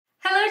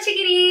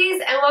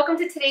Cheekadies, and welcome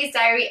to today's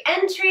diary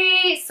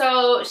entry.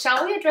 So,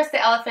 shall we address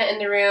the elephant in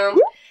the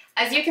room?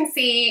 As you can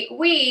see,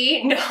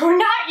 no,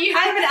 not you.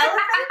 I'm an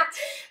elephant?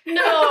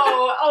 No,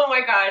 oh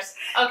my gosh.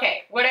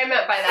 Okay, what I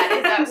meant by that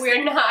is that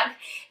we're not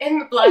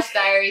in Blush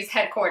Diaries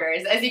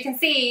headquarters. As you can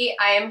see,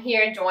 I am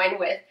here joined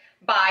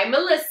by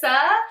Melissa,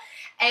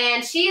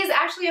 and she is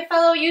actually a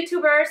fellow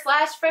YouTuber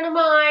slash friend of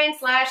mine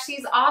slash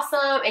she's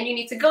awesome, and you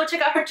need to go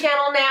check out her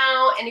channel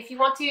now. And if you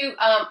want to,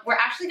 we're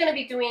actually going to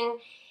be doing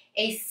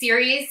a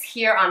series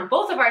here on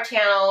both of our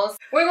channels.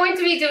 We're going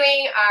to be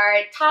doing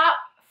our top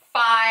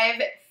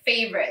 5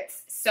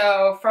 favorites.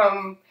 So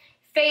from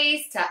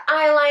face to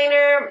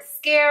eyeliner,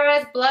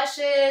 mascaras,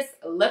 blushes,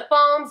 lip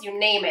balms, you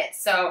name it.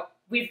 So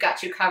we've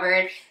got you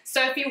covered.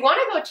 So if you want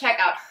to go check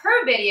out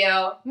her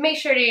video, make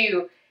sure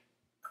to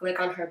click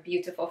on her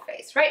beautiful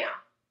face right now.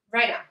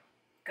 Right now.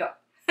 Go.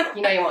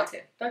 You know you want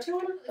to. Don't you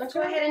want to? Let's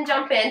go ahead and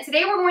jump in.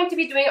 Today we're going to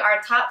be doing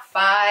our top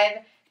 5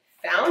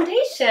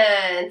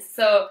 foundations.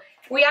 So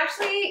we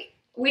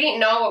didn't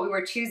know what we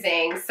were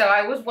choosing. So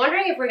I was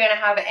wondering if we're going to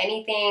have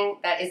anything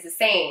that is the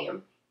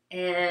same.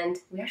 And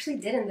we actually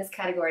did in this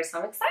category, so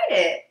I'm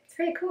excited. It's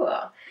pretty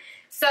cool.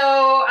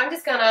 So I'm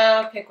just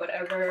gonna pick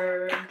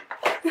whatever.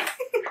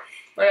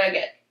 What did I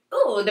get?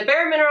 Ooh, the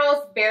Bare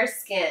Minerals Bare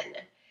Skin.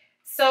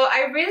 So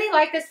I really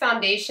like this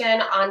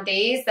foundation on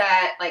days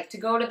that like to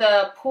go to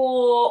the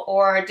pool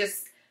or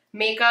just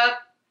makeup,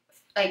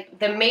 like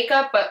the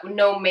makeup but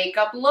no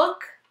makeup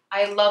look.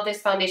 I love this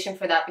foundation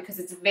for that because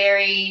it's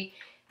very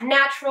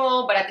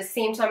natural, but at the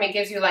same time it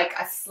gives you like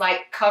a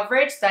slight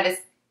coverage that is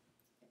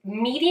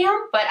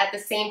medium, but at the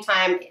same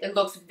time it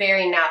looks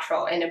very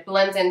natural and it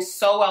blends in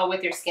so well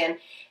with your skin.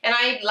 And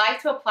I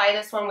like to apply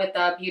this one with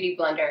the Beauty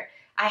Blender.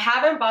 I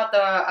haven't bought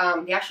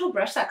the actual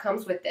brush that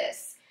comes with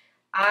this.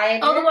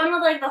 Oh, the one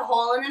with like the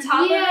hole in the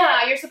top of it?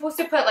 Yeah, you're supposed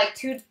to put like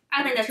two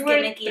or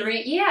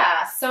 3.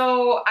 Yeah,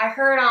 so I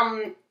heard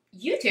on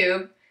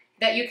YouTube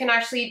that you can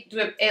actually do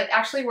it. It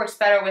actually works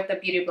better with the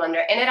Beauty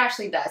Blender, and it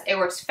actually does. It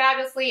works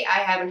fabulously. I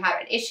haven't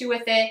had an issue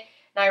with it,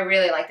 and I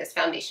really like this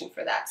foundation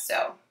for that,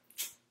 so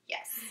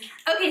yes.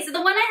 Okay, so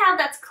the one I have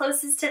that's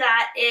closest to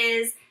that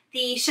is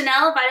the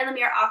Chanel Vita La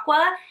Mer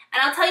Aqua.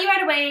 And I'll tell you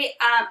right away,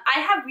 I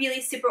have really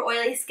super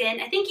oily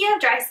skin. I think you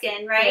have dry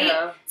skin, right?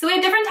 Yeah. So we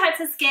have different types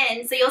of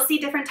skin. So you'll see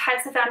different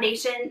types of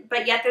foundation,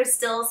 but yet there's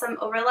still some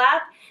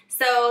overlap.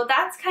 So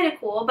that's kind of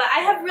cool. But I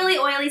have really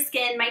oily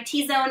skin. My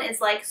T-zone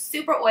is like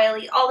super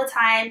oily all the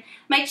time.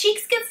 My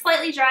cheeks get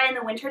slightly dry in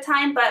the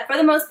wintertime, but for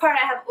the most part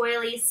I have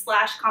oily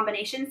slash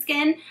combination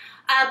skin.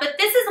 But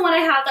this is the one I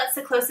have that's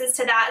the closest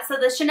to that. So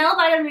the Chanel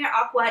Vita La Mer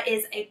Aqua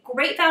is a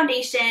great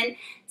foundation.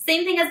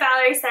 Same thing as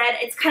Valerie said,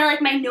 it's kind of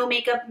like my no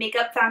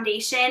makeup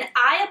foundation.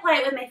 I apply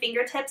it with my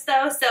fingertips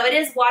though, so it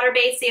is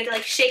water-based, so you have to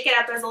like shake it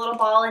up, there's a little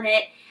ball in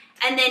it,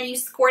 and then you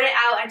squirt it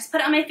out. I just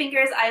put it on my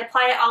fingers, I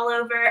apply it all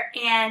over,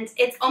 and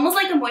it's almost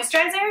like a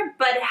moisturizer,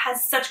 but it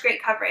has such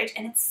great coverage,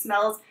 and it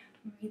smells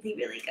really,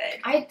 really good.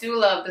 I do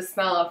love the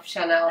smell of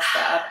Chanel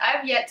stuff.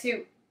 I've yet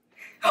to...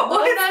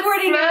 Oh, it's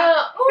squirting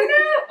out. Oh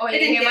no! Oh, you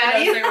didn't get get my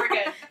you. nose, so we're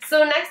good.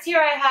 So next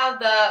here I have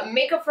the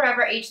Makeup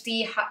Forever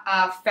HD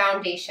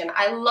foundation.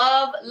 I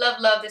love,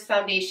 love, love this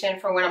foundation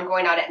for when I'm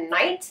going out at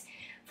night,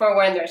 for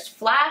when there's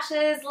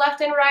flashes left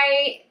and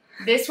right.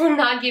 This will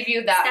not give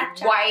you that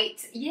Snapchat.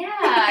 white,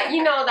 yeah,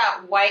 you know,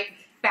 that white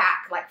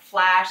back like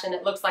flash and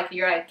it looks like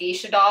you're a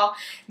geisha doll.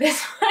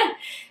 This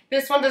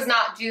one does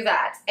not do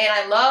that. And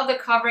I love the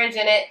coverage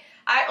in it.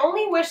 I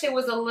only wish it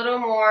was a little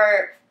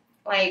more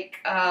like,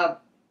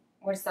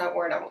 what's that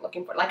word I'm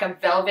looking for? Like a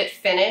velvet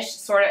finish,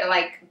 sort of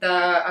like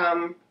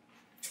the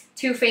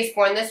Too Faced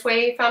Born This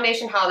Way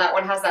foundation, how that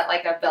one has that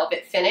like a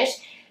velvet finish.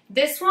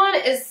 This one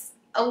is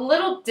a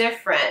little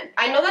different.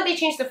 I know that they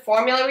changed the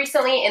formula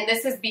recently, and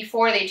this is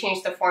before they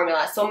changed the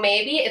formula, so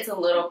maybe it's a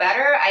little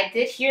better. I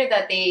did hear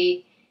that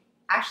they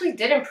actually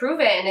did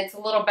improve it, and it's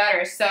a little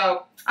better,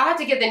 so I'll have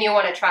to give the new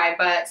one a try,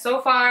 but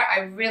so far I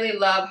really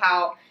love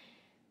how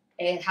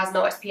it has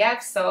no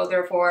SPF, so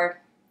therefore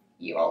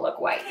you won't look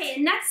white. Okay,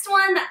 next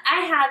one that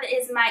I have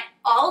is my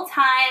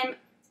all-time,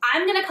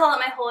 I'm going to call it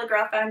my Holy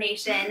Grail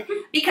foundation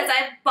because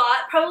I've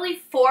bought probably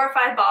 4 or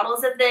 5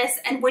 bottles of this,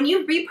 and when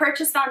you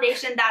repurchase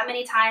foundation that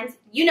many times,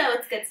 you know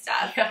it's good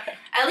stuff. Yeah.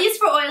 At least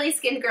for oily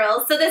skin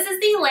girls. So this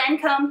is the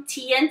Lancome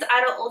Tint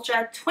Idol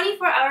Ultra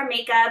 24-hour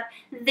makeup.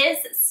 This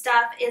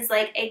stuff is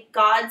like a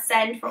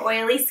godsend for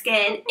oily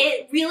skin.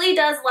 It really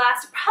does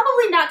last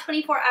probably not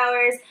 24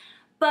 hours,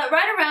 but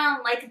right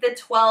around like the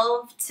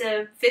 12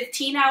 to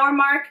 15 hour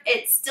mark,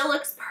 it still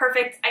looks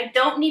perfect. I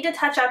don't need to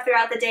touch up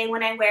throughout the day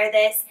when I wear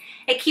this.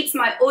 It keeps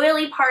my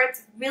oily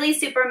parts really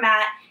super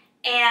matte,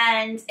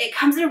 and it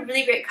comes in a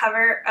really great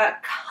color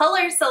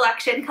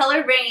selection,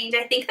 color range.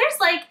 I think there's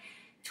like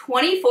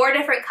 24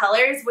 different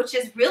colors, which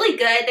is really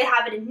good. They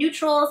have it in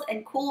neutrals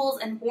and cools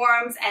and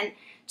warms and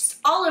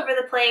just all over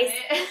the place.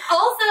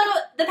 Also,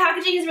 the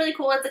packaging is really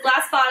cool. It's a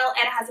glass bottle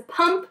and it has a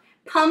pump.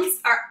 Pumps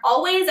are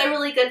always a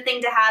really good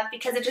thing to have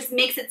because it just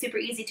makes it super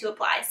easy to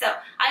apply. So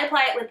I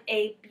apply it with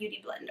a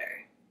Beauty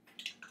Blender.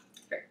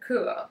 Very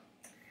cool.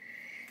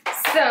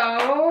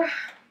 So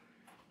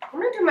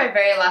to my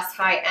very last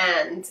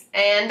high-end,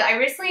 and I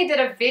recently did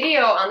a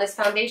video on this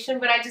foundation,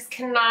 but I just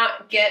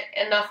cannot get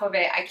enough of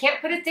it. I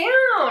can't put it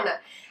down.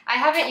 I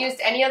haven't used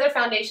any other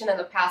foundation in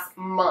the past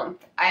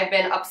month. I've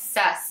been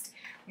obsessed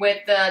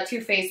with the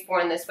Too Faced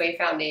Born This Way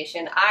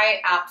foundation.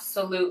 I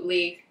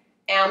absolutely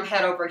am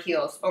head over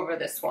heels over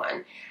this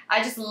one.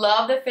 I just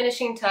love the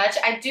finishing touch.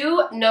 I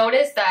do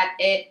notice that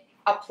it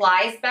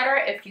applies better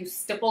if you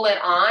stipple it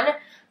on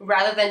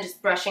rather than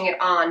just brushing it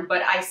on,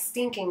 but I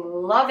stinking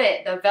love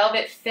it. The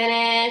velvet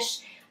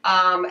finish,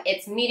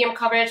 it's medium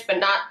coverage, but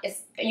not,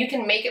 you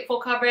can make it full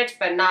coverage,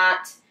 but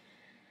not,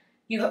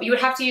 you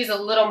would have to use a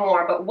little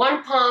more, but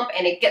one pump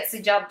and it gets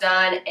the job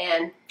done,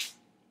 and I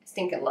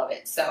stinking love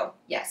it. So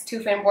yes,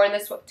 Too Faced Born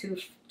This Way, Too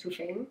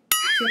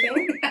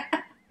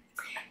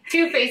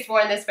Faced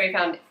Born This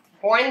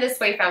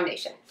Way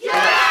foundation.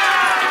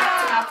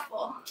 Yeah!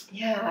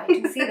 Yeah,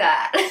 you can see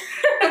that.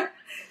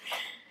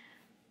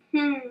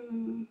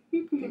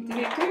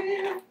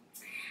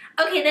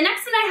 Okay, the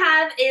next one I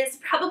have is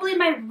probably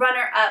my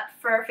runner-up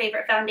for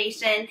favorite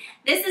foundation.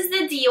 This is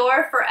the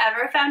Dior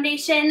Forever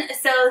foundation.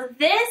 So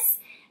this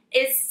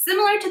is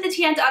similar to the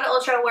Tint Auto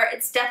Ultra, where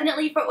it's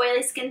definitely for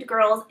oily skinned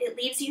girls. It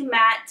leaves you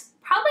matte,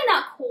 probably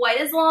not quite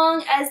as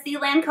long as the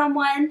Lancome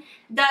one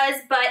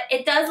does, but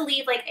it does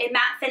leave like a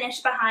matte finish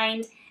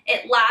behind.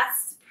 It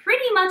lasts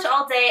pretty much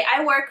all day.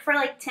 I work for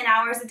like 10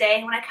 hours a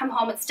day. When I come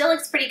home, it still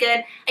looks pretty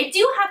good. I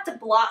do have to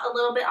blot a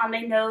little bit on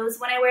my nose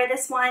when I wear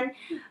this one,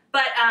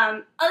 but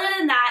other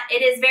than that,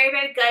 it is very,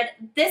 very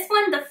good. This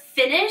one, the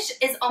finish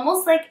is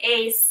almost like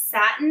a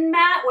satin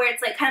matte, where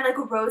it's like kind of like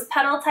a rose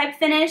petal type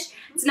finish.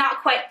 It's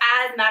not quite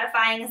as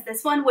mattifying as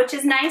this one, which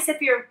is nice if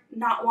you're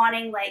not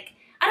wanting like,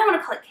 I don't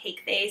want to call it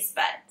cake face,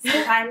 but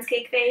sometimes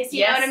cake face,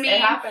 you know what I mean? It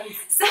happens.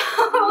 So,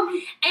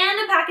 and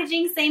the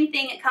packaging, same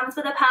thing. It comes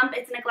with a pump.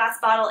 It's in a glass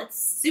bottle. It's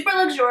super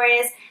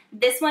luxurious.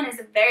 This one is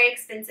very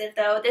expensive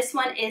though. This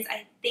one is,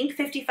 I think,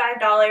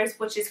 $55,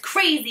 which is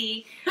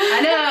crazy. I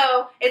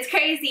know, it's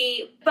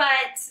crazy,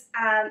 but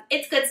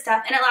it's good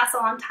stuff and it lasts a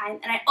long time.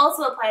 And I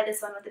also apply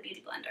this one with a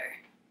beauty blender.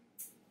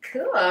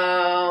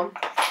 Cool.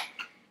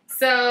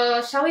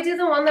 So, shall we do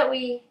the one that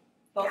we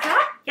both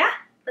have? Yeah,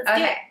 let's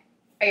do it.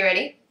 Are you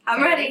ready?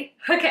 I'm ready.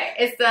 Okay,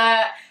 it's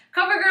the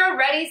CoverGirl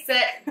Ready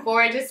Set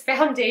Gorgeous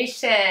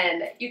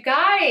Foundation. You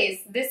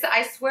guys, this,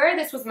 I swear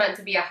this was meant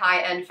to be a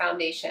high-end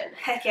foundation.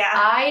 Heck yeah.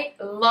 I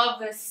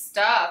love this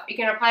stuff. You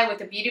can apply it with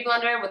a beauty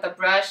blender, with a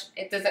brush,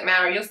 it doesn't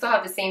matter. You'll still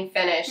have the same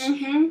finish.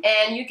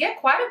 And you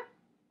get quite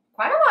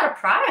a lot of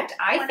product,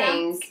 I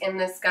think, in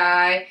this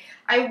guy.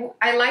 I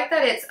like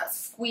that it's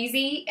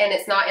squeezy and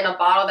it's not in a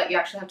bottle that you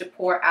actually have to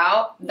pour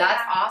out.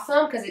 That's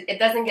awesome because it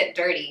doesn't get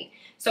dirty.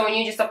 So when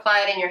you just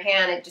apply it in your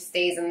hand, it just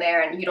stays in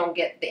there and you don't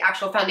get the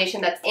actual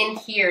foundation that's in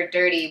here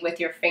dirty with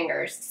your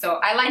fingers.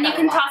 So I like that a lot. And you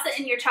can toss it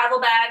in your travel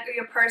bag or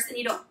your purse and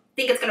you don't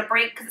think it's going to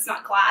break because it's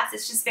not glass.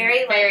 It's just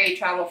very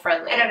travel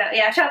friendly. I don't know.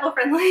 Yeah, travel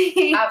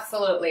friendly.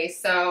 Absolutely.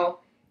 So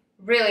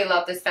really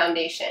love this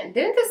foundation.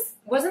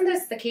 Wasn't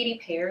this the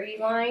Katy Perry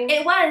line?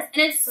 It was,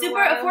 and it's super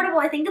affordable.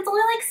 I think it's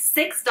only like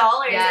 $6.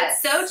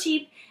 Yes. It's so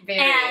cheap. Very.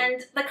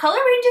 And the color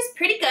range is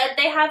pretty good.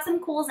 They have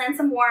some cools and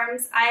some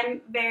warms. I'm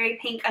very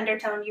pink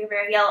undertone. You're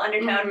very yellow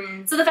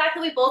undertone. So the fact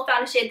that we both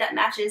found a shade that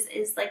matches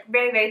is like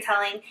very, very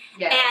telling.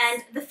 Yes.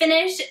 And the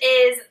finish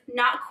is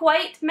not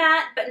quite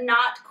matte, but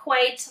not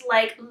quite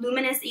like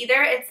luminous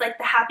either. It's like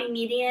the happy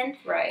median.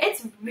 Right.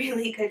 It's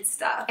really good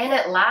stuff. And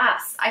it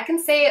lasts. I can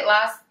say it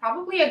lasts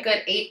probably a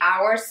good 8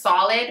 hours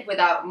solid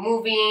without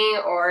moving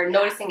or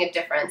noticing a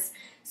difference.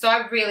 So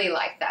I really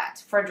like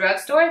that. For a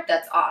drugstore,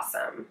 that's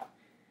awesome.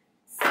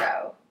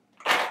 So,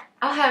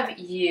 I'll have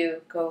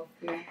you go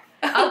through.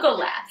 I'll go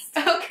last.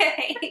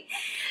 Okay.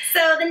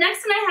 So the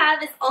next one I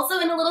have is also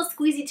in a little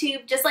squeezy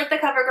tube, just like the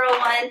CoverGirl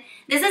one.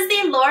 This is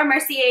the Laura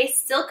Mercier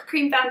Silk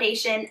Cream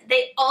Foundation.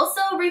 They also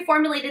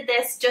reformulated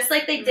this just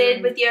like they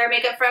did with your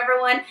Makeup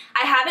Forever one.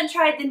 I haven't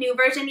tried the new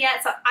version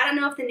yet, so I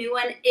don't know if the new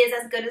one is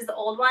as good as the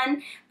old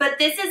one. But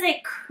this is a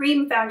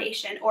cream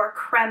foundation, or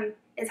creme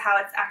is how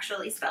it's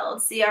actually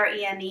spelled,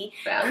 C-R-E-M-E.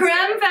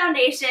 Creme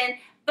foundation,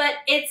 but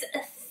it's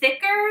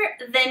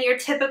thicker than your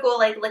typical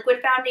like liquid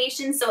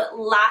foundation, so it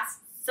lasts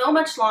so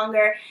much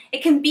longer.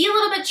 It can be a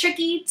little bit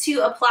tricky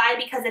to apply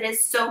because it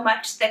is so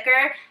much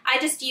thicker. I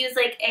just use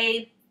like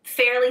a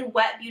fairly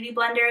wet beauty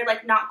blender,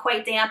 like not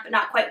quite damp, but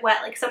not quite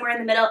wet, like somewhere in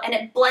the middle, and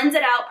it blends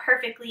it out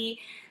perfectly.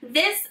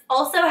 This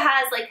also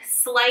has like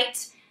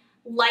slight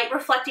light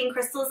reflecting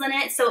crystals in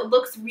it, so it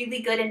looks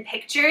really good in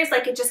pictures.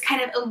 Like it just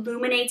kind of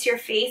illuminates your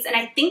face, and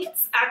I think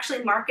it's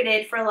actually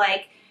marketed for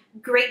like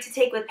great to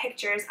take with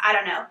pictures. I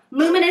don't know.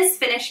 Luminous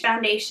finish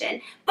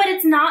foundation, but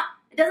it's not,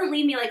 it doesn't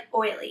leave me like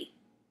oily.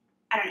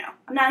 I don't know.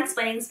 I'm not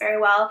explaining this very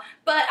well,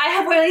 but I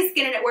have oily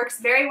skin and it works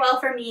very well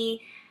for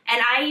me.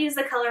 And I use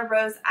the color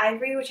Rose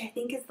Ivory, which I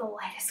think is the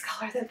lightest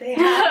color that they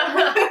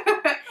have.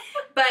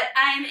 But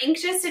I'm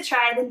anxious to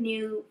try the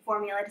new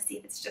formula to see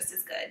if it's just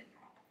as good.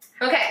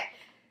 Okay.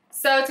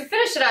 So to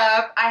finish it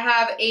up, I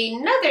have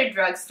another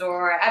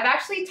drugstore. I've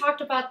actually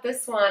talked about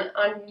this one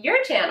on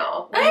your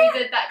channel when we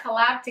did that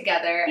collab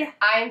together. Yeah.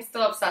 I'm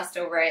still obsessed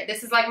over it.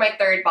 This is like my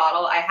third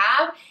bottle I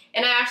have,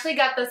 and I actually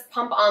got this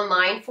pump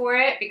online for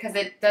it because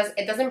it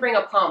doesn't bring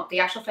a pump. The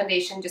actual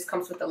foundation just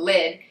comes with a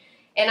lid.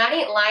 And I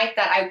didn't like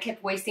that I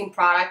kept wasting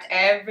product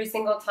every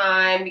single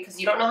time because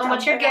you don't know how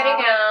much you're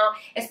getting out,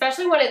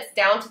 especially when it's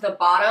down to the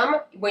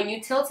bottom. When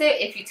you tilt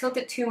it, if you tilt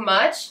it too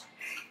much,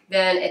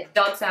 then it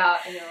dumps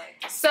out and you're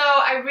like... So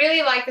I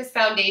really like this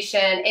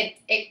foundation. It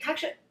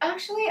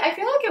actually I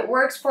feel like it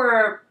works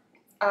for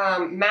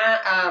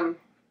matte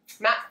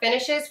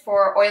finishes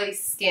for oily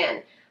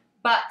skin,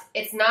 but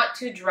it's not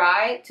too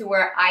dry to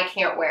where I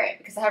can't wear it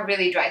because I have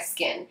really dry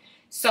skin.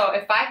 So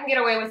if I can get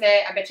away with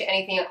it, I bet you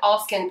anything, all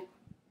skin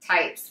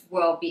types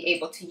will be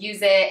able to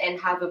use it and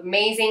have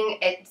amazing,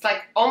 it's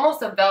like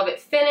almost a velvet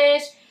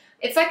finish.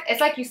 It's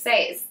like you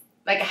say, it's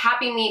like a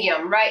happy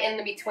medium right in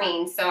the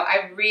between. So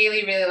I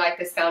really, really like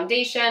this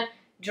foundation.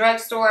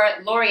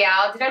 Drugstore,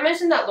 L'Oreal. Did I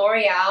mention that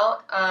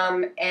L'Oreal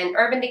and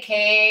Urban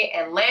Decay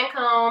and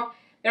Lancome,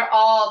 they're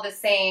all the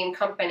same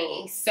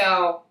company.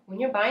 So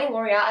when you're buying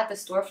L'Oreal at the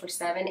store for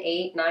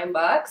 $7, $8,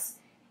 $9,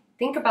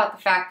 think about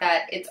the fact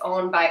that it's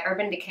owned by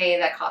Urban Decay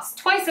that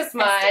costs twice as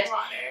much.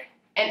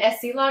 And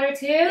Estee Lauder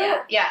too?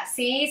 Yeah,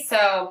 see?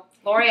 So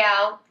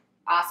L'Oreal,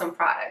 awesome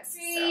products.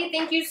 So.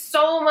 Thank you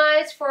so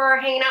much for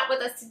hanging out with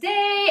us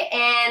today.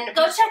 And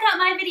go check out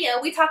my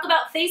video. We talk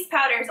about face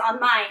powders on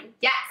mine.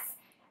 Yes.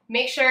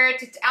 Make sure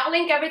to, I'll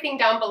link everything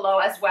down below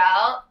as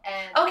well.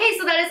 And okay,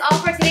 so that is all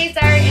for today's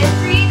diary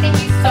entry.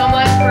 Thank you so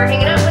much for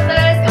hanging out with us.